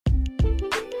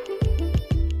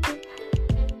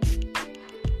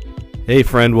Hey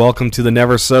friend, welcome to the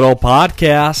Never Settle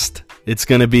podcast. It's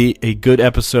going to be a good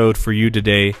episode for you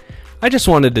today. I just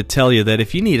wanted to tell you that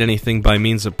if you need anything by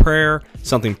means of prayer,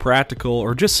 something practical,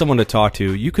 or just someone to talk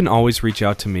to, you can always reach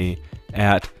out to me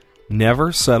at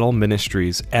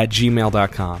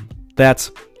neversettleministries@gmail.com.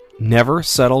 That's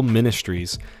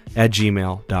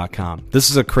neversettleministries@gmail.com. This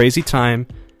is a crazy time,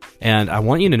 and I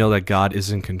want you to know that God is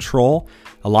in control.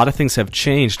 A lot of things have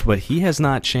changed, but He has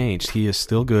not changed. He is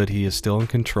still good. He is still in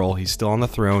control. He's still on the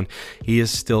throne. He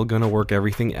is still going to work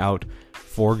everything out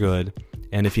for good.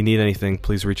 And if you need anything,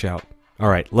 please reach out. All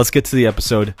right, let's get to the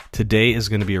episode. Today is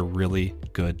going to be a really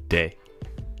good day.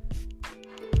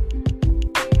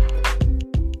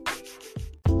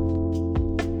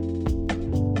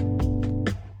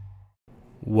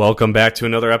 Welcome back to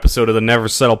another episode of the Never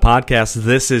Settle podcast.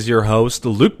 This is your host,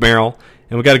 Luke Merrill,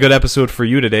 and we got a good episode for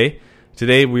you today.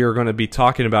 Today we are going to be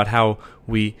talking about how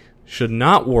we should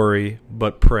not worry,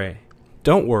 but pray.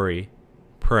 Don't worry,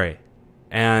 pray.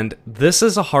 And this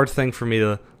is a hard thing for me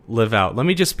to live out. Let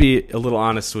me just be a little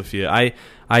honest with you. I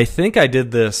think I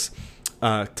did this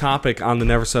topic on the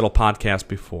Never Settle podcast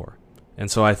before.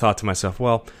 And so I thought to myself,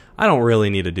 well, I don't really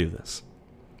need to do this.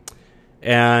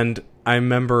 And I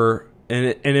remember,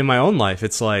 and in my own life,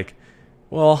 it's like,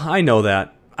 well, I know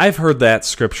that. I've heard that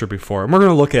scripture before, and we're going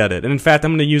to look at it. And in fact,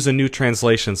 I'm going to use a new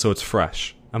translation so it's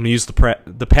fresh. I'm going to use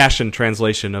the Passion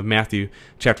Translation of Matthew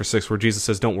chapter 6, where Jesus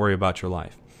says, don't worry about your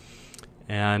life.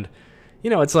 And,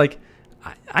 it's like,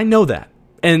 I know that.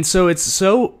 And so it's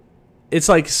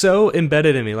like so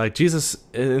embedded in me. Like Jesus,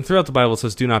 and throughout the Bible, it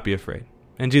says, do not be afraid.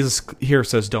 And Jesus here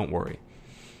says, don't worry.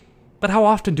 But how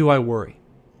often do I worry?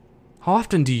 How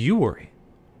often do you worry?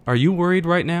 Are you worried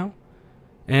right now?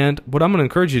 And what I'm going to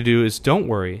encourage you to do is don't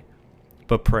worry,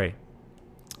 but pray.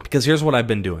 Because here's what I've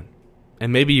been doing,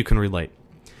 and maybe you can relate.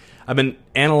 I've been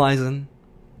analyzing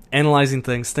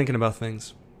things, thinking about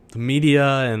things. The media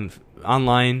and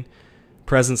online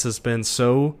presence has been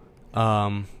so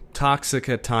toxic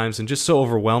at times and just so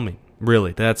overwhelming.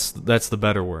 Really, that's the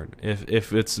better word.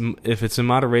 If it's in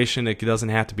moderation, it doesn't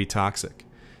have to be toxic.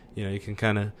 You can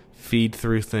kind of feed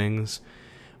through things.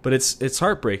 But it's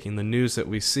heartbreaking, the news that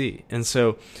we see. And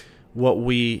so what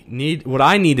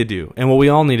I need to do, and what we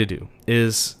all need to do,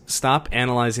 is stop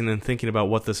analyzing and thinking about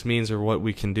what this means or what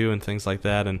we can do and things like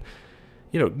that, and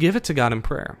give it to God in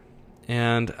prayer.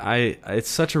 And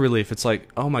it's such a relief. It's like,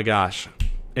 oh my gosh,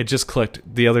 it just clicked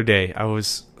the other day. I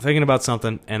was thinking about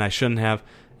something and I shouldn't have,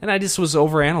 and I just was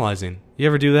overanalyzing. You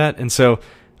ever do that? And so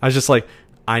I was just like,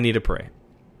 I need to pray.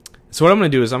 So what I'm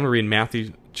going to do is I'm going to read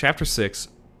Matthew chapter 6,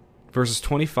 verses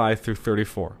 25 through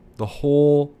 34, the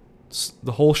whole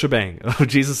shebang of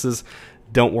Jesus's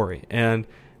 "Don't worry," and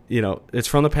it's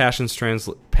from the Passion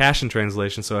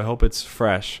Translation, so I hope it's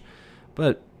fresh.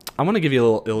 But I want to give you a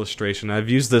little illustration. I've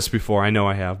used this before, I know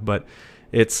I have, but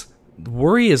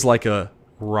worry is like a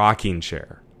rocking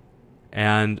chair,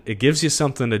 and it gives you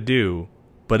something to do,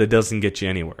 but it doesn't get you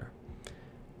anywhere.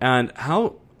 And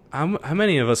how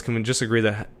many of us can just agree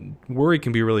that worry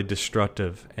can be really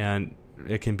destructive, and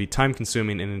it can be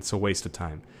time-consuming, and it's a waste of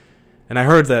time. And I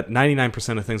heard that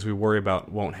 99% of things we worry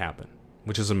about won't happen,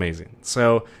 which is amazing.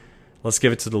 So let's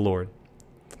give it to the Lord.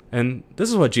 And this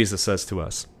is what Jesus says to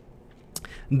us.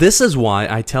 This is why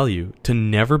I tell you to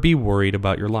never be worried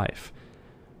about your life.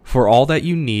 For all that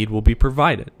you need will be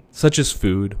provided, such as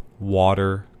food,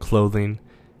 water, clothing,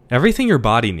 everything your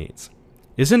body needs.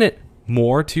 Isn't it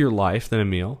more to your life than a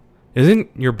meal? Isn't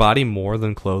your body more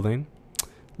than clothing?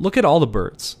 Look at all the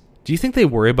birds. Do you think they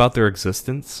worry about their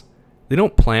existence? They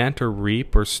don't plant or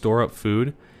reap or store up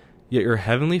food, yet your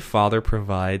heavenly Father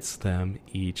provides them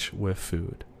each with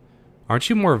food.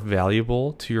 Aren't you more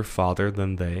valuable to your Father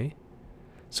than they?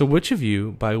 So which of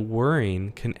you, by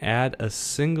worrying, can add a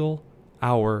single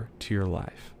hour to your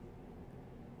life?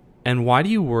 And why do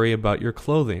you worry about your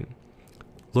clothing?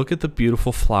 Look at the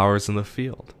beautiful flowers in the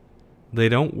field. They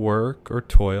don't work or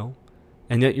toil,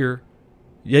 and yet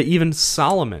even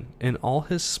Solomon, in all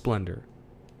his splendor,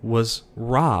 was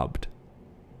robed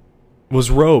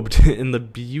in the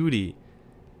beauty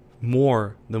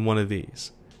more than one of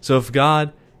these. So if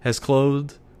God has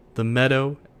clothed the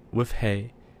meadow with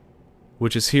hay,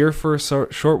 which is here for a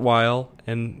short while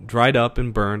and dried up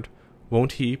and burned,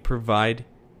 won't He provide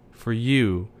for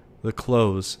you the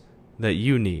clothes that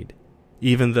you need,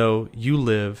 even though you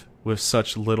live with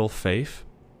such little faith?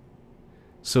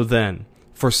 So then,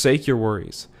 forsake your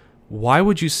worries. Why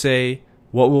would you say,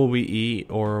 what will we eat,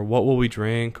 or what will we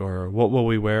drink, or what will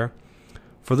we wear?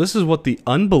 For this is what the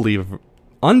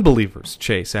unbelievers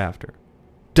chase after.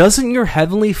 Doesn't your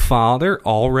heavenly Father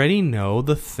already know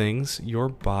the things your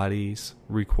bodies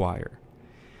require?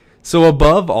 So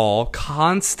above all,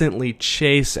 constantly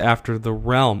chase after the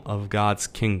realm of God's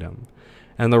kingdom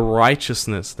and the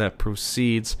righteousness that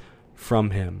proceeds from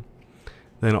him.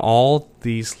 Then all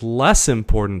these less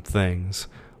important things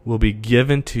will be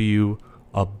given to you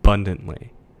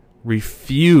abundantly.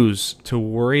 Refuse to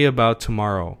worry about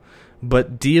tomorrow,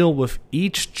 but deal with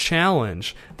each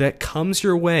challenge that comes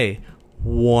your way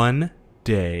one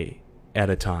day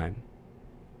at a time.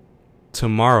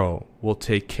 Tomorrow will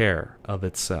take care of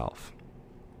itself.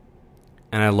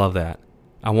 And I love that.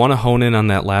 I want to hone in on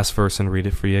that last verse and read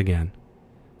it for you again.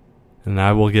 And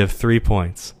I will give 3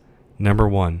 points. Number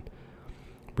 1,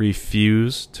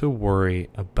 refuse to worry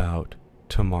about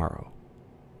tomorrow.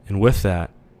 And with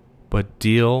that, but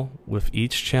deal with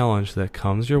each challenge that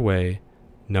comes your way.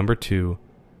 Number 2,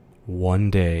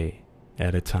 one day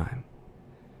at a time.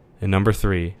 And number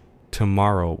 3,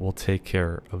 tomorrow will take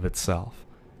care of itself.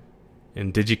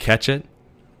 And did you catch it?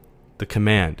 The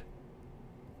command.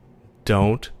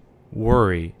 Don't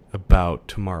worry about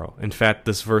tomorrow. In fact,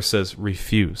 this verse says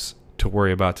refuse to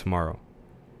worry about tomorrow.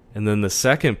 And then the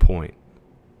second point,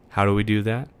 how do we do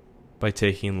that? By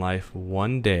taking life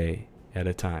one day at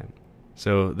a time.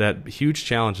 So that huge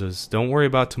challenge is don't worry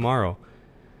about tomorrow.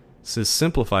 This is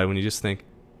simplified when you just think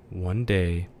one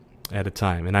day at a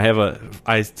time. And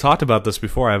I talked about this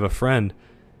before. I have a friend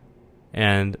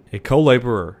and a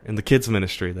co-laborer in the kids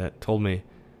ministry that told me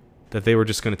that they were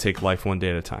just going to take life one day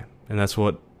at a time. And that's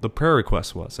what the prayer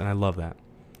request was. And I love that.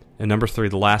 And number 3,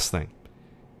 the last thing,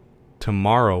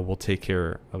 tomorrow will take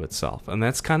care of itself. And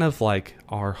that's kind of like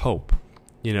our hope.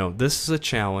 You know, this is a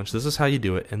challenge. This is how you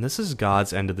do it. And this is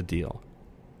God's end of the deal.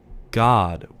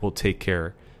 God will take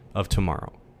care of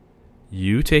tomorrow.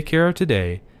 You take care of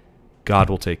today. God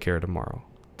will take care of tomorrow.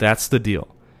 That's the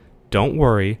deal. Don't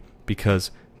worry,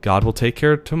 because God will take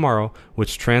care of tomorrow,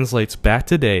 which translates back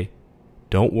today.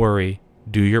 Don't worry.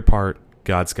 Do your part.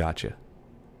 God's got you.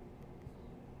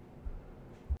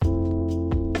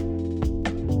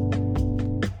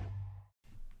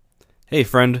 Hey,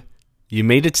 friend. You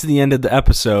made it to the end of the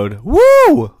episode.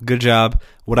 Woo! Good job.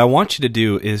 What I want you to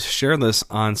do is share this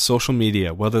on social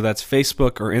media, whether that's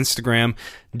Facebook or Instagram.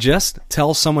 Just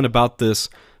tell someone about this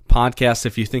podcast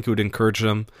if you think it would encourage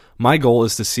them. My goal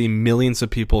is to see millions of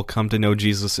people come to know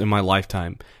Jesus in my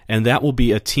lifetime, and that will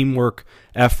be a teamwork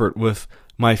effort with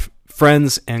my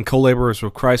friends and co-laborers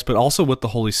with Christ, but also with the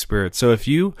Holy Spirit. So if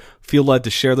you feel led to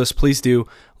share this, please do.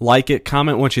 Like it,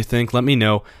 comment what you think, let me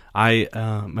know. I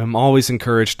am always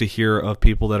encouraged to hear of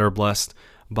people that are blessed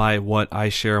by what I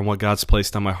share and what God's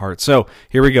placed on my heart. So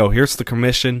here we go. Here's the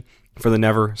commission for the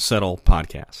Never Settle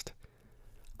podcast.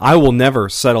 I will never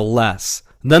settle less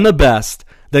than the best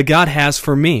that God has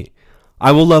for me.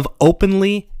 I will love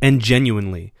openly and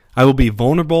genuinely. I will be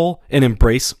vulnerable and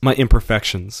embrace my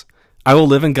imperfections. I will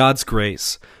live in God's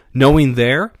grace, knowing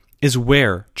there is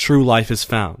where true life is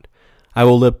found. I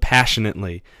will live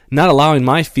passionately, not allowing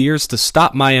my fears to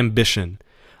stop my ambition.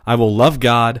 I will love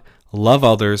God, love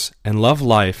others, and love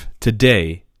life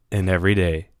today and every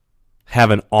day. Have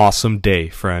an awesome day,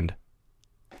 friend.